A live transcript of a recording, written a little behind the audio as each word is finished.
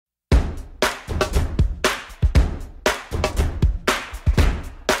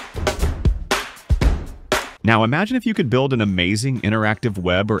Now imagine if you could build an amazing interactive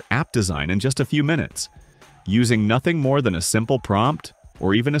web or app design in just a few minutes, using nothing more than a simple prompt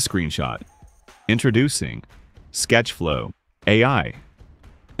or even a screenshot. Introducing Sketchflow AI,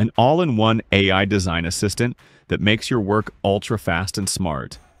 an all-in-one AI design assistant that makes your work ultra-fast and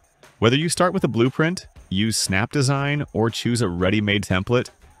smart. Whether you start with a blueprint, use Snap Design, or choose a ready-made template,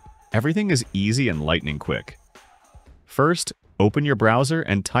 everything is easy and lightning quick. First, open your browser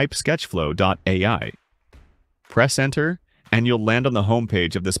and type sketchflow.ai. Press Enter, and you'll land on the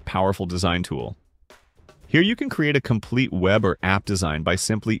homepage of this powerful design tool. Here you can create a complete web or app design by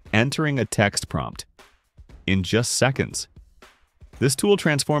simply entering a text prompt in just seconds. This tool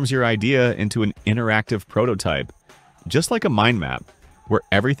transforms your idea into an interactive prototype, just like a mind map, where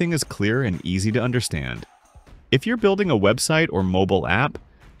everything is clear and easy to understand. If you're building a website or mobile app,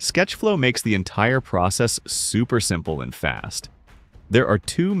 Sketchflow makes the entire process super simple and fast. There are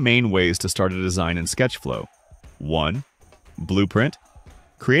two main ways to start a design in Sketchflow. 1. Blueprint.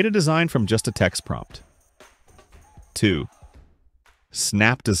 Create a design from just a text prompt. 2.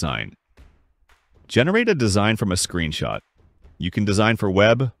 Snap Design. Generate a design from a screenshot. You can design for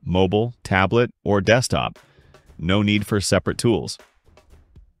web, mobile, tablet, or desktop. No need for separate tools.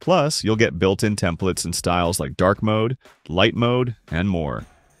 Plus, you'll get built-in templates and styles like dark mode, light mode, and more,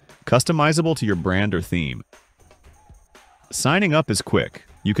 customizable to your brand or theme. Signing up is quick.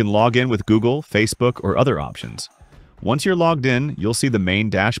 You can log in with Google, Facebook, or other options. Once you're logged in, you'll see the main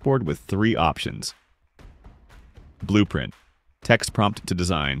dashboard with 3 options. Blueprint, text prompt to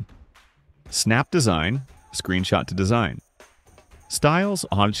design. Snap Design, screenshot to design. Styles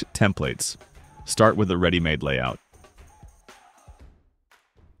on templates. Start with a ready-made layout.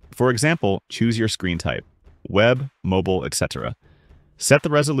 For example, choose your screen type, web, mobile, etc. Set the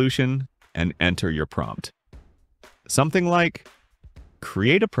resolution and enter your prompt. Something like,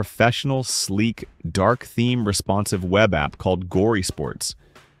 create a professional, sleek, dark theme responsive web app called Gory Sports,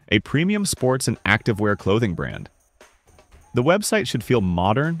 a premium sports and activewear clothing brand. The website should feel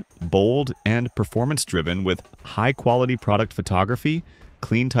modern, bold, and performance-driven with high-quality product photography,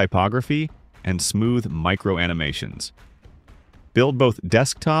 clean typography, and smooth micro-animations. Build both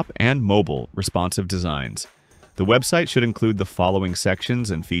desktop and mobile responsive designs. The website should include the following sections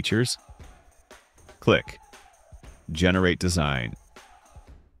and features. Click Generate Design.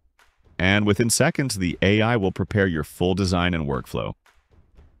 And within seconds, the AI will prepare your full design and workflow.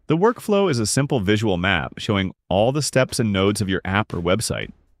 The workflow is a simple visual map showing all the steps and nodes of your app or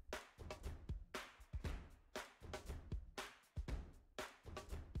website.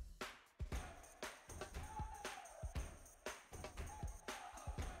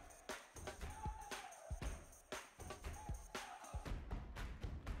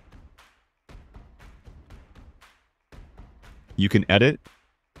 You can edit,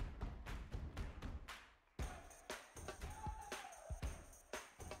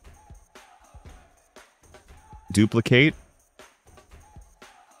 duplicate,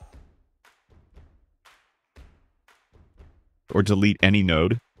 or delete any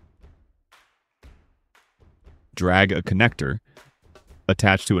node, drag a connector,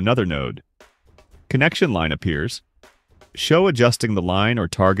 attach to another node. Connection line appears. Show adjusting the line or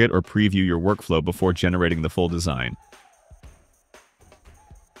target or preview your workflow before generating the full design.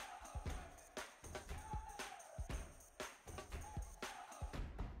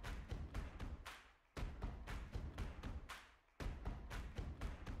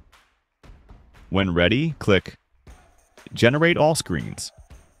 When ready, click Generate All Screens.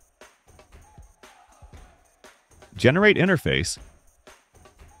 Generate Interface,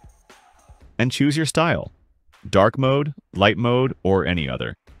 and choose your style, dark mode, light mode, or any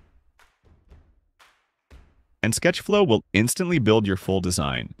other. And Sketchflow will instantly build your full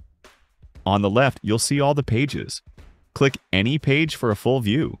design. On the left, you'll see all the pages. Click any page for a full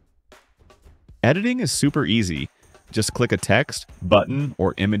view. Editing is super easy. Just click a text, button,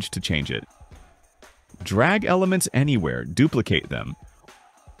 or image to change it. Drag elements anywhere, duplicate them,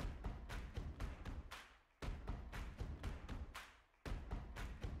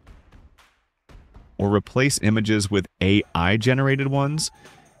 or replace images with AI-generated ones.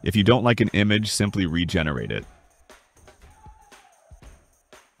 If you don't like an image, simply regenerate it.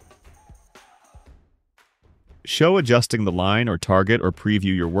 Show adjusting the line or target or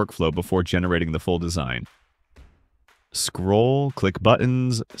preview your workflow before generating the full design. Scroll, click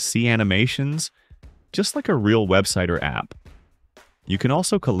buttons, see animations, just like a real website or app. You can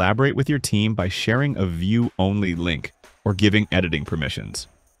also collaborate with your team by sharing a view-only link or giving editing permissions.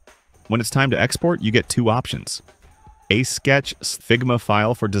 When it's time to export, you get 2 options: a Sketch Figma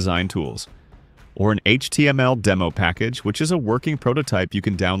file for design tools, or an HTML demo package, which is a working prototype you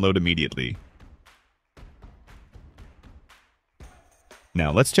can download immediately.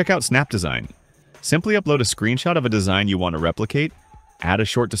 Now let's check out Snap Design. Simply upload a screenshot of a design you want to replicate, add a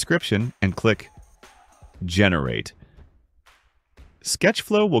short description, and click Generate.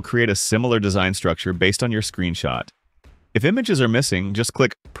 Sketchflow will create a similar design structure based on your screenshot. If images are missing, just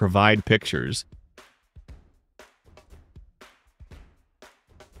click Provide Pictures.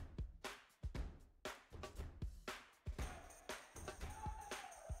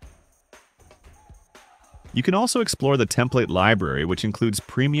 You can also explore the template library, which includes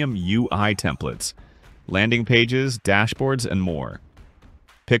premium UI templates, landing pages, dashboards, and more.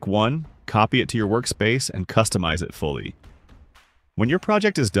 Pick one, copy it to your workspace, and customize it fully. When your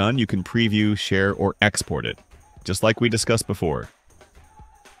project is done, you can preview, share, or export it, just like we discussed before.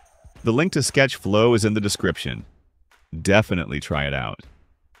 The link to Sketchflow is in the description. Definitely try it out.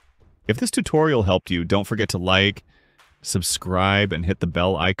 If this tutorial helped you, don't forget to like, subscribe, and hit the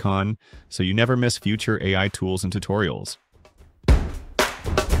bell icon so you never miss future AI tools and tutorials.